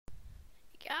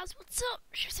guys, what's up?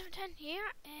 Sure710 here,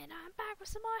 and I'm back with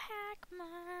some more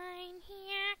Hackmine.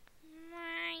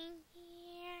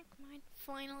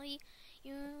 Finally,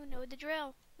 you know the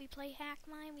drill. We play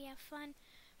Hackmine, we have fun.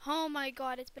 Oh my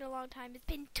god, it's been a long time. It's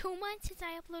been 2 months since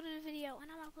I uploaded a video, and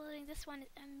I'm uploading this one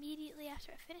immediately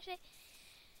after I finish it.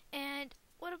 And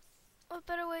what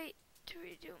better way to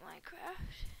redo Minecraft?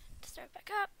 To start back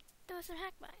up, do some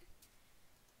Hackmine.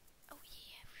 Oh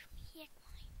yeah, Hackmine.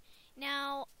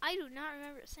 Now, I do not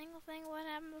remember a single thing what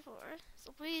happened before,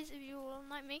 so please, if you will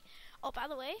enlighten me. Oh, by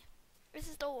the way, this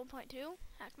is still 1.2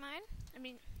 Hackmine.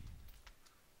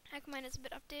 Hackmine hasn't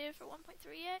been updated for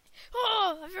 1.3 yet.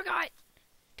 Oh, I forgot!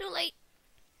 Too late!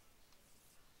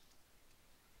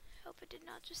 Hope I did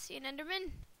not just see an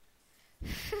Enderman.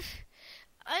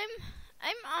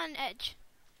 I'm on edge.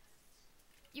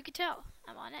 You can tell,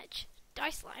 I'm on edge. Die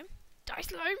slime. Die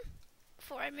slime!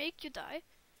 Before I make you die.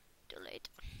 Too late.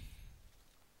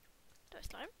 Die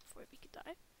slime before I make you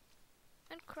die.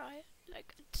 And cry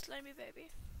like a slimy baby.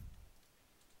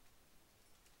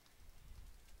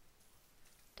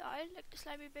 Die like the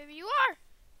slimy baby you are!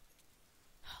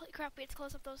 Holy crap, we have to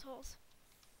close up those holes.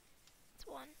 It's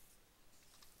one.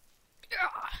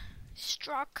 Ugh.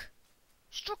 Struck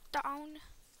down.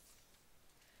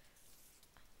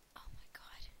 Oh my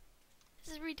god.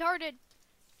 This is retarded.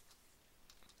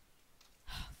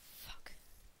 Oh, fuck.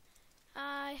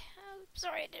 I'm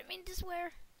sorry, I didn't mean to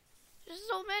swear. There's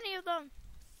so many of them.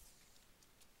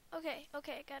 Okay,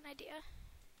 I got an idea.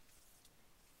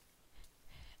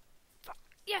 Fuck.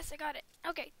 Yes, I got it.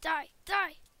 Okay, die.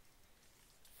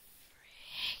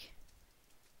 Frick.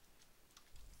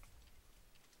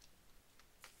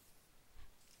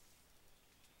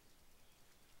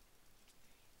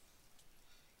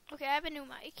 Okay, I have a new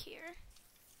mic here.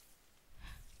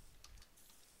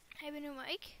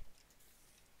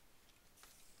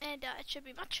 And it should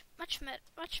be much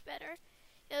better.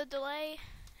 It'll delay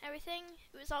everything.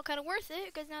 It was all kind of worth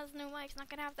it because now this new mic's not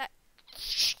gonna have that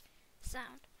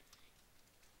sound.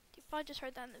 You probably just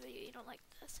heard that in the video. You don't like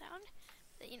the sound,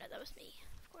 but you know that was me,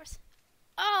 of course.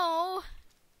 Oh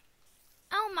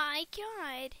my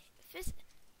god! It's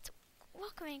a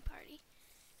welcoming party.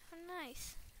 How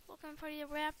nice! Welcoming party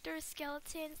of raptors,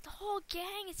 skeletons. The whole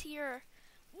gang is here.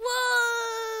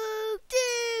 Whoa,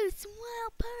 dude! It's a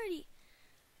wild party.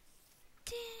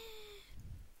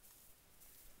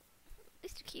 At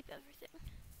least to keep everything.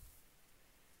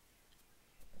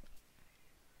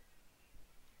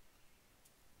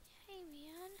 Hey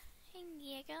man. Hey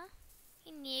nigga.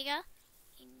 You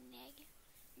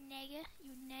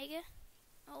nigga.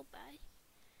 Oh bye.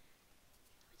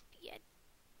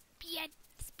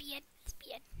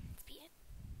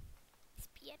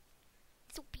 Speed.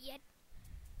 So beard.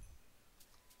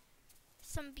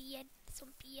 Some beard.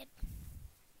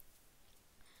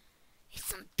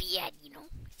 Some beard, you know.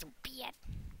 Some beard.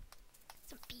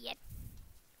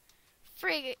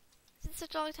 Frig. It's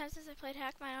such a long time since I played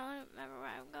Hackmine, I don't remember where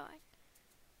I'm going.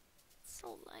 It's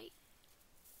so light.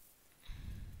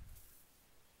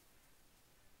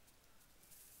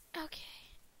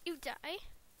 Okay. You die.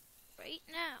 Right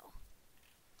now.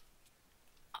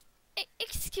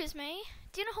 Excuse me.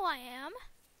 Do you know who I am?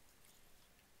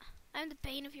 I'm the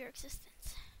bane of your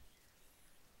existence.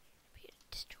 I'm here to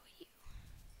destroy you.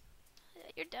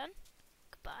 You're done.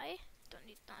 Goodbye.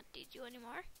 Not need you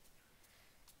anymore.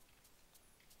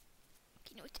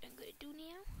 You know what I'm gonna do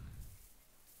now?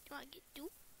 You wanna get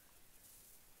do?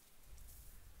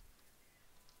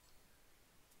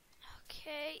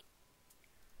 Okay.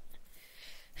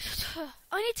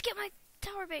 I need to get my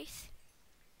tower base.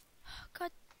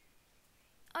 God.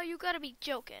 Oh, you gotta be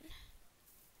joking.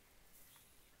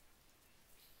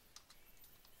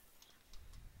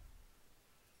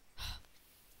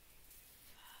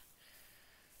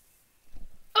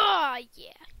 Oh,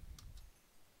 yeah.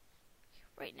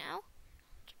 Right now,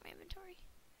 check my inventory.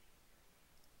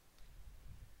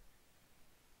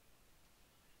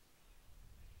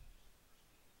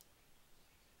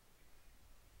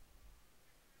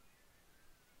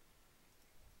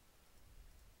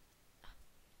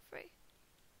 Frig.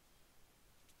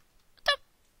 What the?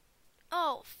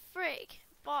 Oh, frig.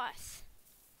 Boss.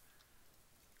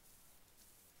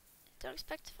 Don't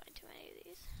expect to find too many of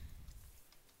these.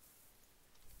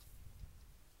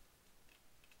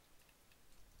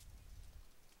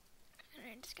 And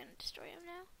I'm just gonna destroy him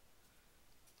now.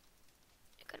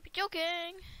 You gotta be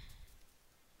joking.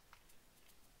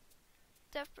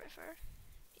 Death Ripper.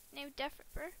 Named Death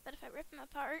Ripper, but if I rip him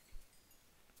apart,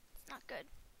 it's not good.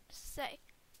 Just to say.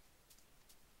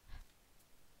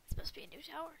 It's supposed to be a new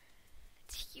tower.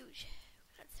 It's huge.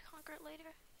 We're gonna have to conquer it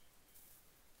later.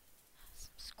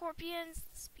 Some Scorpions.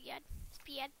 It's bad. It's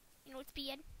bad. You know it's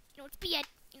bad. You know it's bad.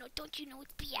 You know, don't you know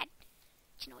it's bad?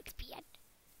 Do you know it's bad?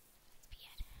 It's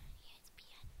bad. Yeah, it's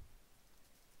bad.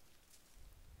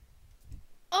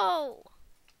 Oh!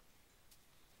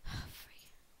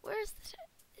 Freak. Where's the...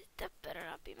 That better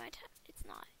not be my tower. It's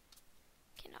not.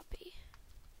 Cannot be.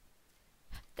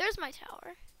 There's my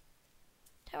tower.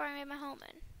 Tower I made my home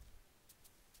in.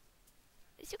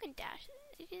 At least you can dash.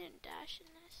 You can dash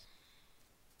in this.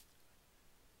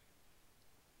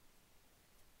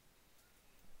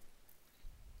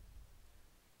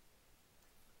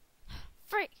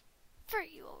 Freak!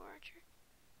 Freak you, Overarcher.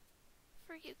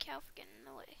 Freak you, cow, for getting in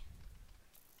the way.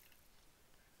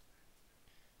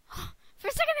 For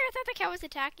a second there, I thought the cow was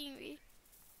attacking me.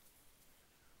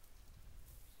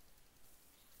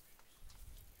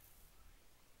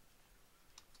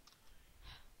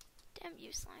 Damn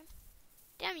you, slime.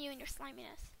 Damn you and your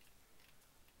sliminess.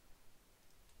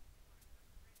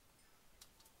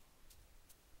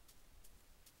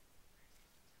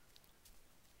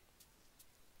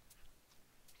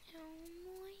 Oh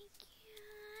my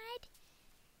god.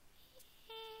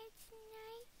 It's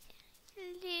nice. A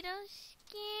little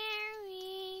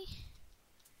scary.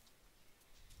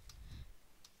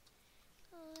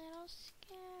 A little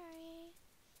scary.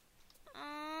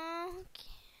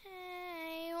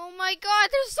 Okay. Oh my god,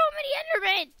 there's so many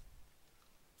Endermen!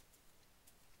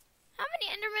 How many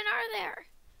Endermen are there?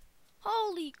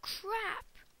 Holy crap!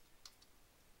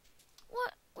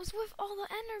 What was with all the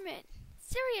Endermen?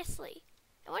 Seriously.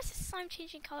 And why is this slime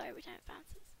changing color every time it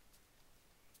bounces?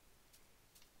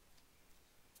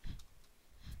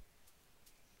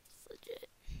 It's legit.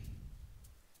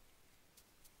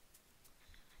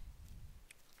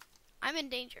 I'm in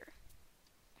danger.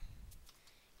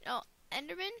 You know,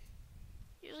 Enderman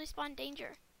usually spawn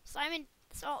danger. So I'm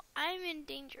in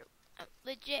danger.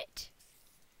 Legit.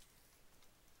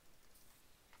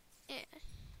 Yeah.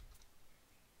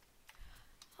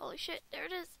 Holy shit, there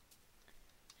it is.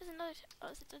 There's another oh,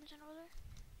 there's a dungeon over there.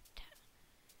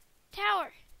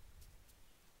 Tower!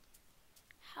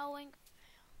 Howling.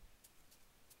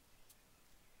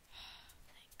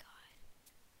 Thank God.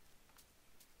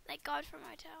 Thank God for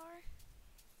my tower.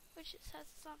 Which just has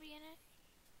a zombie in it.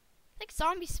 I think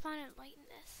zombies spawn in light in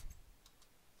this.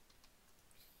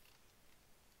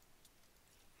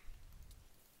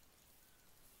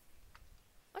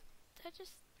 What? I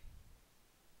just...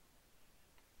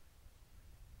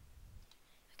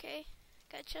 Okay.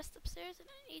 Got a chest upstairs and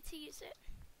I need to use it.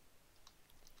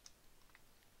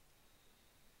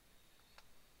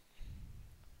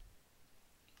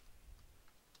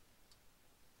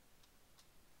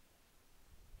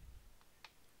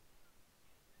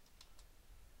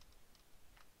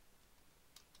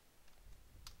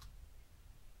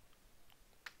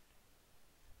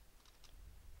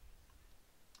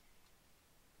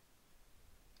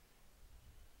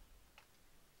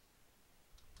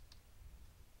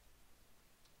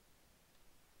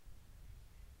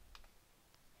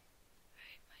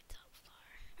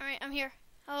 Alright, I'm here.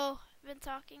 Oh, I've been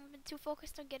talking. I've been too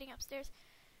focused on getting upstairs.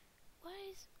 What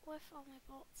is with all my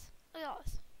bolts? Look at all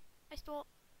this. I stole...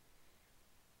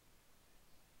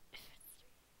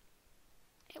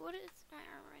 Hey, what is my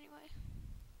armor anyway?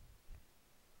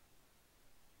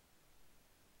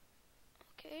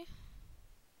 Okay.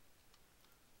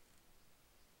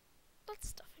 Lots of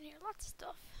stuff in here. Lots of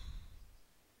stuff.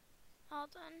 All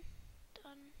done.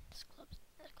 Done. This club's done.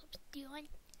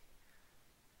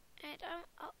 And I'm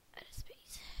out of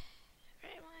space.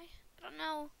 Where am I? I don't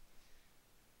know.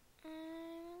 I'm a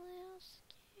little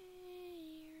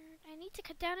scared. I need to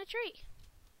cut down a tree.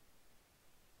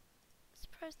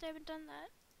 Surprised I haven't done that.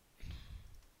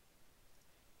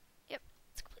 Yep,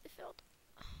 it's completely filled.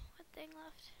 One thing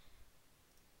left.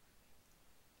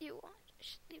 I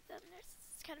should leave them there.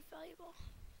 It's kind of valuable.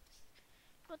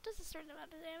 Well, it does a certain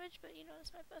amount of damage, but you know,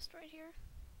 it's my best right here.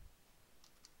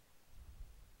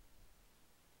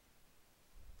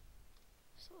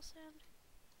 Soul sand.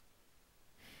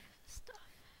 Stuff.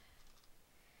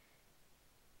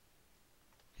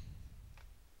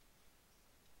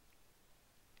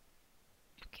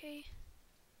 Okay.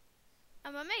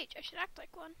 I'm a mage. I should act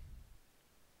like one.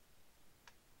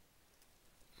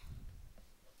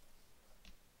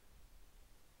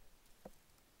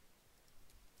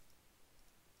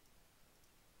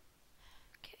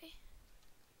 Okay.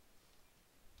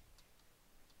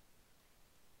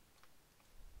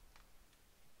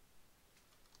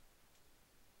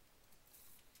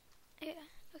 Yeah,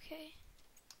 okay.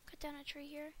 Cut down a tree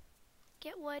here.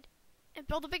 Get wood. And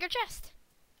build a bigger chest.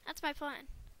 That's my plan.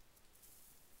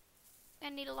 I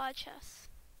need a lot of chests.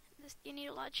 You need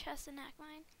a lot of chests in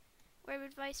Hackmine. Word of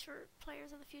advice for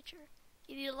players of the future.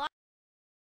 You need a lot